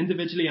folks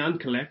individually and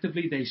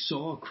collectively, they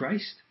saw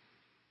Christ.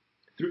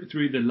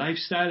 Through the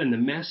lifestyle and the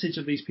message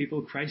of these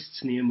people,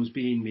 Christ's name was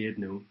being made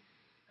known.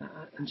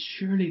 And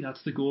surely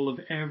that's the goal of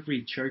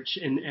every church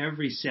in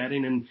every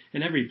setting and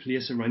in every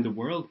place around the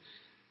world.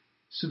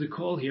 So the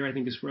call here, I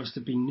think, is for us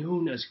to be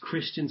known as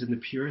Christians in the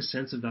purest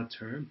sense of that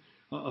term,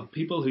 of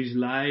people whose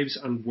lives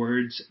and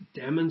words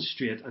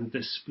demonstrate and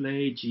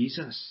display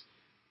Jesus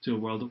to a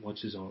world that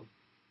watches on.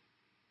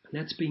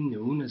 Let's be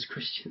known as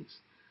Christians.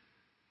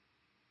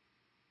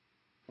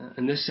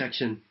 In this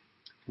section,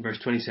 verse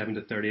 27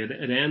 to 30,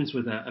 it ends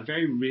with a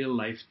very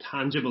real-life,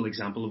 tangible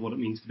example of what it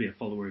means to be a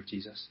follower of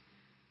Jesus.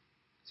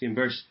 See, in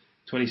verse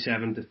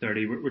 27 to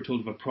 30, we're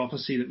told of a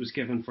prophecy that was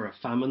given for a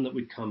famine that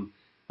would come,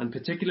 and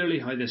particularly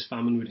how this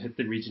famine would hit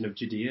the region of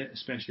Judea,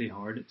 especially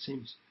hard, it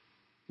seems.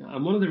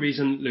 And one of the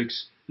reasons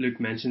Luke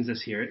mentions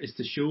this here is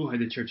to show how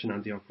the church in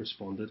Antioch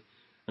responded.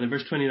 And in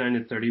verse 29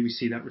 and 30, we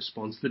see that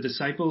response. The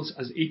disciples,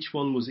 as each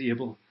one was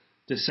able,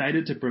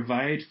 decided to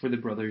provide for the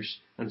brothers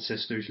and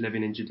sisters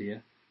living in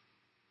Judea.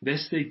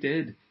 This they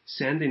did,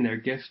 sending their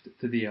gift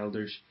to the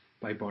elders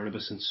by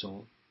Barnabas and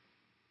Saul.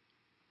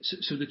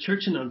 So the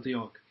church in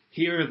Antioch,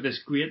 hear of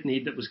this great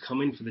need that was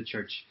coming for the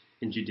church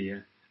in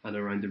Judea and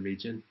around the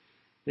region.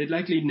 They'd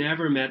likely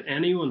never met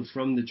anyone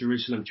from the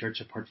Jerusalem church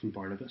apart from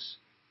Barnabas.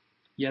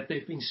 Yet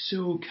they've been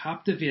so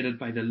captivated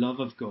by the love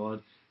of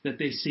God that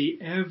they see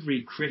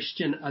every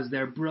Christian as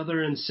their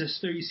brother and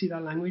sister. You see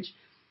that language?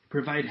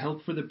 Provide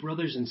help for the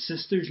brothers and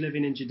sisters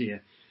living in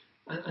Judea.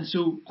 And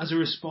so, as a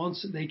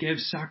response, they give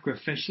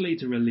sacrificially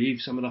to relieve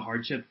some of the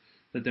hardship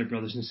that their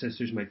brothers and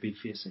sisters might be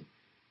facing.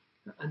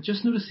 And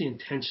just notice the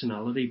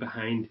intentionality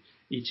behind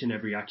each and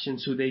every action.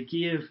 So they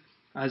gave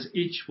as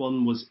each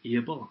one was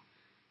able.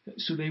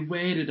 So they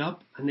weighed it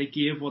up and they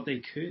gave what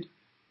they could.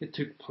 It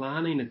took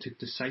planning, it took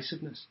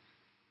decisiveness.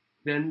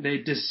 Then they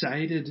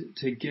decided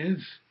to give.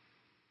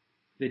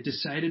 They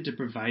decided to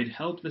provide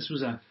help. This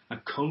was a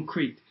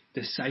concrete,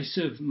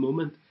 decisive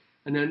moment.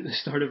 And then the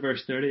start of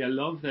verse 30, I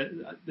love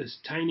this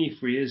tiny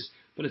phrase,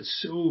 but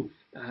it's so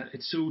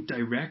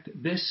direct.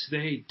 This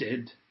they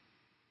did.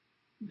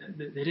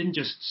 They didn't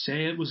just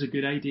say it was a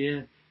good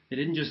idea. They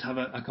didn't just have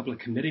a couple of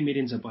committee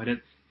meetings about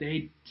it.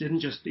 They didn't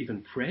just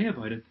even pray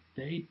about it.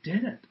 They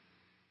did it.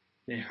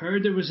 They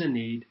heard there was a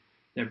need.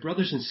 Their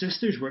brothers and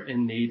sisters were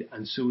in need,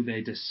 and so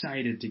they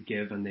decided to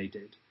give, and they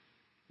did.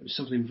 It was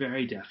something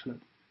very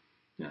definite.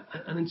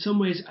 And in some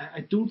ways,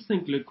 I don't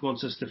think Luke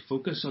wants us to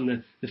focus on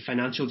the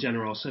financial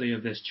generosity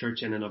of this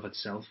church in and of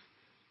itself.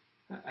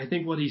 I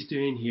think what he's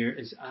doing here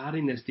is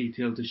adding this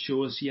detail to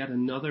show us yet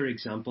another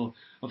example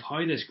of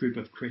how this group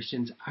of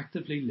Christians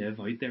actively live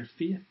out their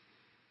faith.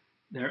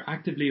 They're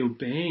actively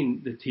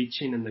obeying the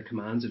teaching and the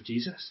commands of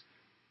Jesus.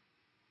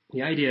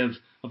 The idea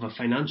of a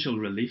financial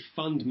relief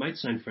fund might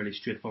sound fairly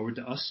straightforward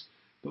to us.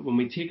 But when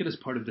we take it as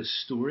part of the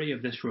story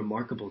of this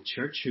remarkable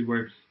church who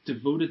were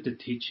devoted to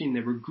teaching, they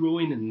were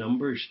growing in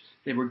numbers,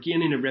 they were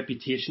gaining a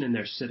reputation in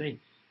their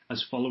city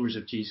as followers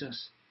of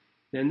Jesus,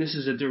 then this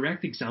is a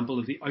direct example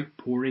of the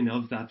outpouring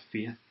of that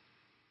faith.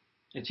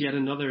 It's yet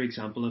another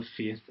example of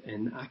faith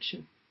in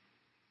action.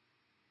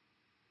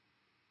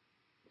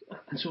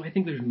 And so I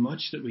think there's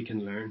much that we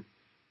can learn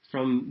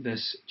from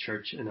this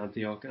church in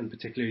Antioch, and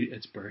particularly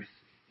its birth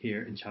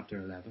here in chapter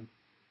 11.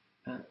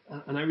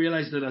 And I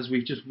realise that as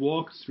we've just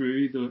walked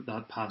through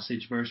that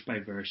passage verse by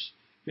verse,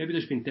 maybe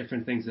there's been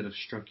different things that have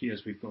struck you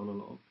as we've gone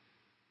along.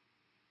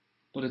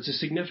 But it's a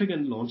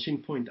significant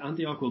launching point.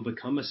 Antioch will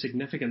become a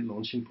significant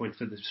launching point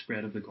for the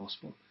spread of the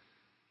gospel.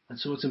 And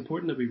so it's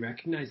important that we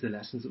recognise the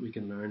lessons that we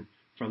can learn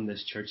from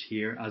this church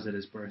here as it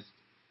is birthed.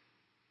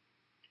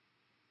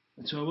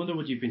 And so I wonder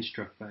what you've been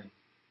struck by.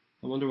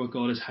 I wonder what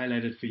God has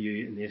highlighted for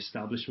you in the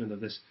establishment of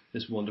this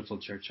wonderful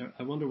church.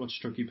 I wonder what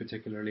struck you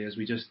particularly as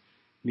we just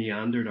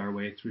meandered our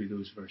way through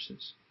those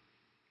verses.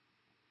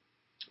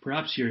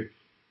 Perhaps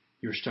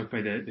you're struck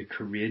by the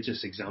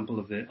courageous example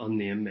of the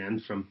unnamed men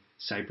from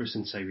Cyprus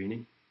and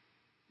Cyrene,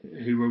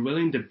 who were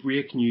willing to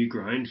break new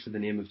ground for the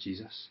name of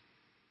Jesus.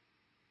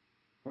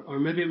 Or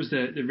maybe it was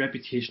the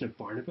reputation of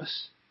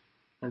Barnabas,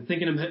 and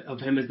thinking of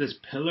him as this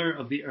pillar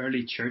of the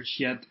early church,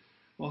 yet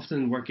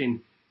often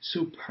working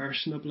so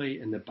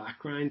personably in the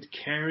background,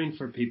 caring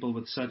for people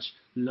with such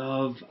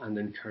love and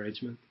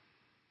encouragement.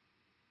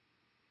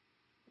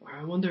 Or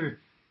I wonder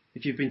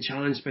if you've been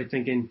challenged by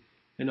thinking,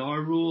 in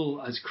our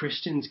role as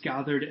Christians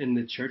gathered in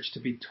the church to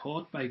be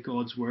taught by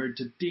God's word,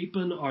 to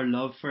deepen our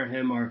love for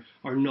him,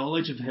 our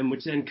knowledge of him,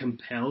 which then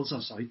compels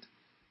us out.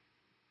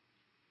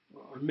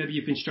 Or maybe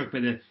you've been struck by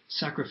the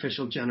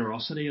sacrificial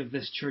generosity of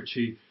this church,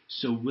 who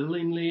so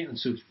willingly and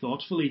so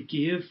thoughtfully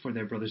gave for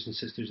their brothers and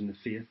sisters in the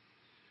faith.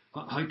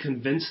 How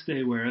convinced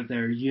they were of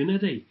their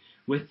unity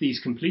with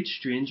these complete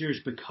strangers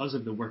because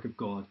of the work of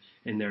God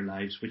in their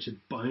lives, which had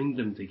bound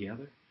them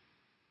together.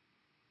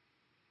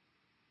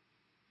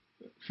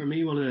 For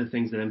me, one of the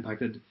things that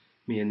impacted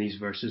me in these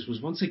verses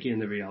was once again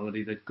the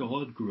reality that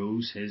God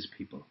grows his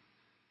people.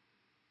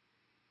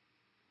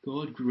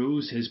 God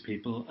grows his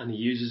people, and he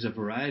uses a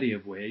variety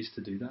of ways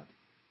to do that.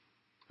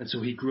 And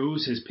so he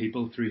grows his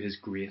people through his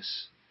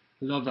grace.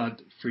 I love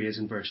that phrase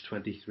in verse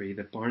 23,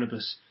 that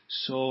Barnabas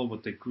saw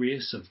what the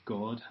grace of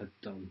God had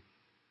done.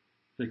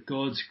 That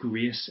God's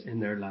grace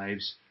in their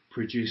lives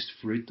produced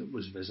fruit that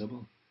was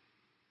visible.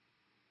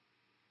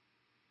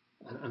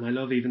 And I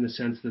love even the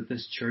sense that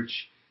this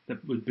church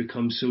that would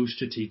become so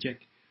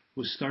strategic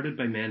was started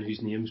by men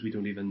whose names we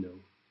don't even know.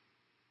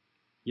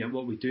 Yet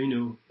what we do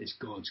know is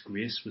God's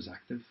grace was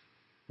active,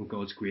 and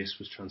God's grace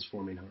was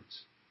transforming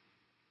hearts.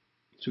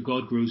 So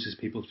God grows his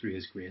people through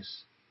his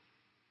grace.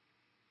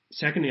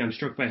 Secondly, I'm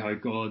struck by how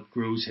God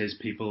grows his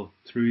people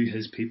through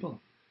his people.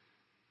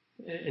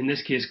 In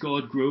this case,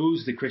 God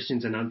grows the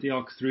Christians in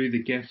Antioch through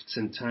the gifts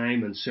and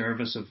time and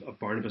service of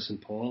Barnabas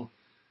and Paul.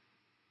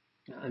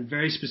 And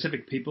very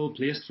specific people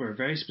placed for a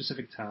very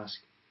specific task,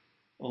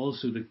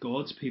 also that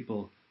God's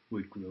people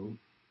would grow.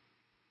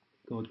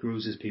 God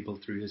grows his people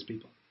through his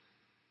people.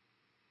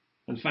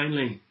 And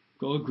finally,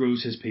 God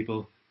grows his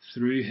people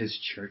through his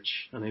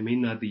church. And I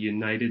mean that the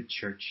united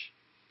church.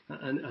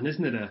 And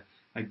isn't it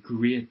a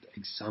great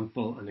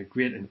example and a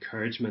great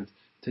encouragement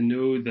to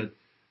know that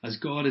as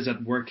God is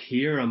at work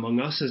here among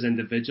us as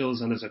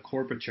individuals and as a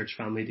corporate church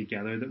family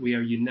together, that we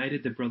are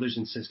united to brothers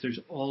and sisters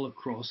all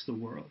across the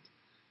world.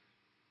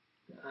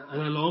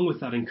 And along with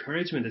that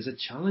encouragement is a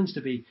challenge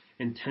to be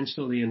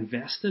intentionally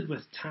invested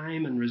with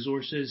time and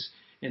resources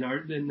in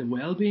the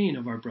well-being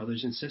of our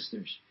brothers and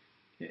sisters,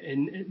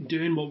 in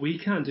doing what we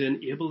can to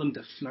enable them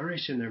to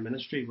flourish in their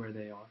ministry where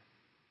they are.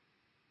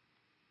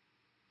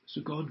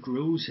 So God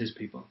grows his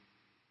people.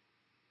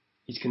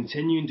 He's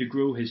continuing to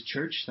grow his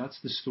church.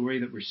 That's the story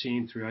that we're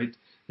seeing throughout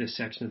this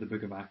section of the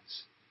book of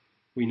Acts.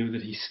 We know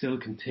that he still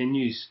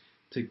continues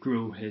to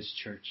grow his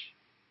church.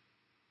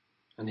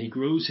 And he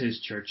grows his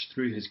church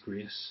through his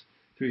grace,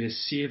 through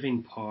his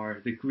saving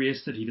power, the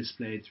grace that he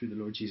displayed through the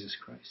Lord Jesus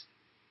Christ.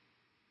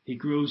 He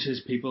grows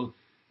his people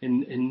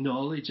in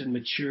knowledge and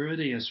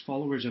maturity as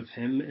followers of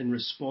him in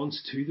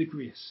response to the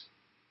grace.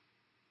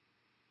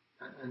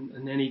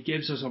 And then he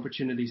gives us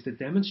opportunities to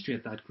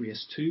demonstrate that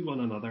grace to one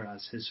another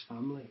as his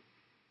family.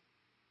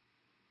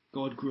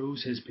 God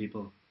grows his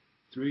people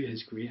through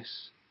his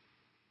grace.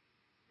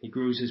 He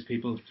grows his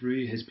people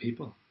through his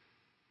people.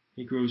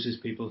 He grows his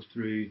people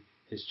through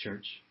his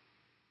church.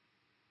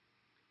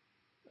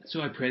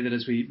 So I pray that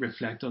as we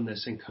reflect on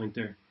this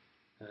encounter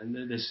and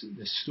this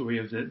story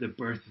of the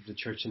birth of the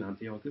church in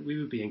Antioch, that we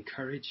would be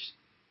encouraged,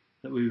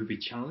 that we would be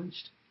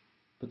challenged,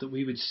 but that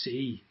we would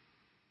see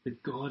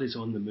that God is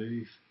on the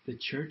move. The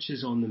church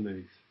is on the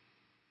move.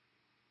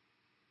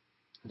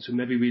 And so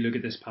maybe we look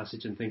at this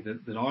passage and think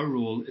that our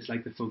role is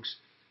like the folks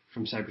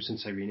from Cyprus and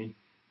Cyrene,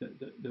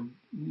 that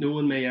no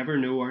one may ever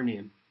know our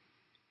name,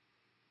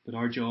 but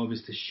our job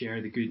is to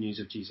share the good news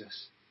of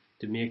Jesus,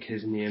 to make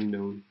his name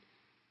known.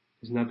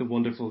 Isn't that the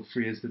wonderful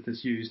phrase that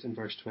is used in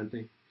verse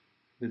 20?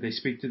 that they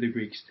speak to the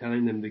Greeks,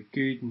 telling them the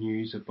good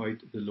news about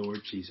the Lord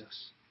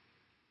Jesus.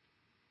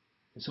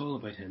 It's all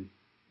about him.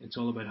 It's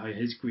all about how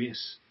his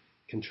grace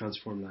can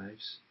transform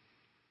lives.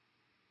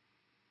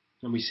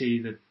 And we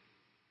see that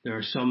there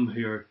are some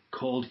who are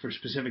called for a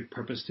specific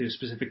purpose to a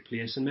specific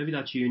place, and maybe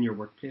that's you in your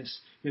workplace,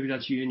 maybe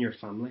that's you in your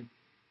family,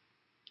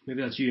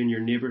 maybe that's you in your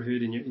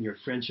neighbourhood, in your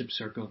friendship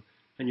circle,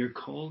 and you're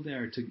called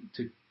there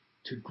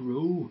to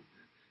grow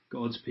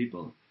God's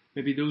people.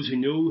 Maybe those who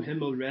know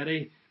him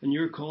already, and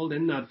you're called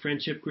in that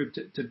friendship group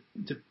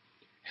to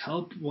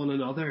help one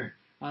another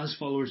as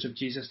followers of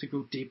Jesus, to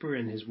go deeper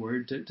in his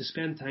word, to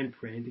spend time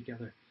praying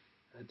together,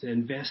 to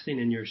investing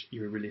in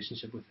your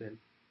relationship with him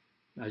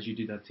as you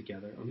do that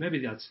together. Or maybe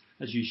that's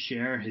as you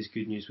share his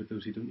good news with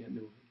those who don't yet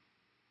know him.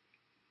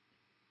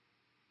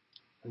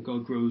 And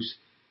God grows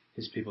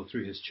his people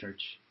through his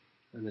church.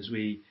 And as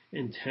we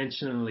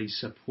intentionally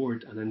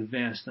support and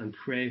invest and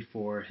pray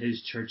for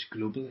his church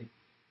globally,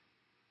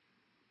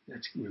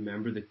 let's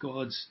remember that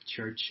God's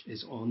church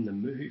is on the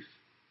move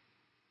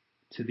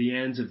to the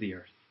ends of the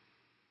earth.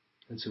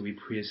 And so we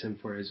praise him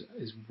for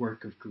his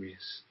work of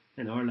grace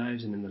in our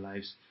lives and in the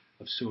lives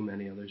of so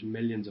many others,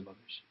 millions of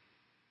others.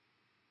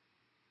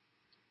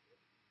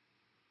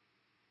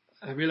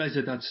 I realise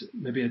that that's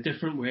maybe a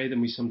different way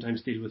than we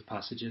sometimes deal with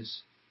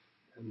passages,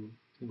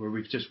 where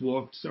we've just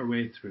walked our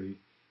way through.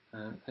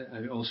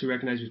 I also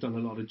recognise we've done a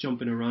lot of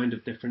jumping around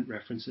of different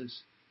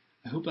references.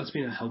 I hope that's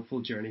been a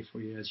helpful journey for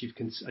you as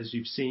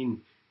you've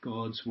seen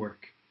God's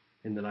work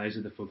in the lives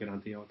of the folk at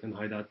Antioch and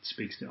how that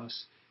speaks to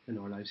us in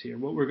our lives here.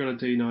 What we're going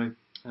to do now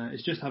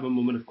is just have a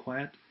moment of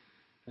quiet,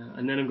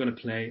 and then I'm going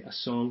to play a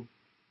song.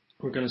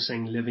 We're going to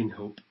sing Living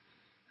Hope,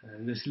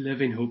 this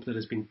living hope that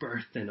has been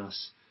birthed in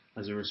us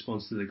as a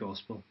response to the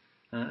gospel.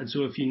 And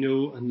so if you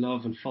know and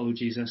love and follow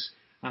Jesus,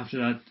 after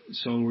that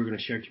song we're going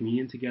to share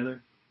communion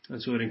together.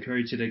 And so I'd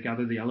encourage you to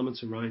gather the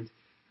elements around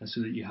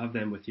so that you have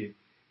them with you.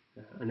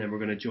 And then we're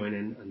going to join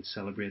in and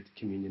celebrate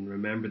communion.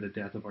 Remember the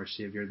death of our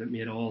Saviour that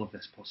made all of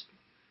this possible.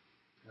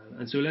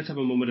 And so let's have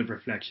a moment of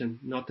reflection,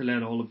 not to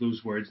let all of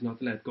those words, not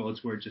to let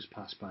God's word just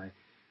pass by,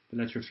 but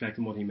let's reflect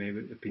on what he may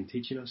have been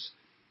teaching us.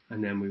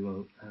 And then we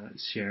will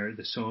share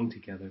the song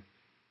together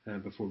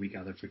before we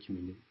gather for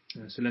communion.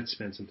 So let's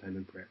spend some time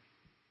in prayer.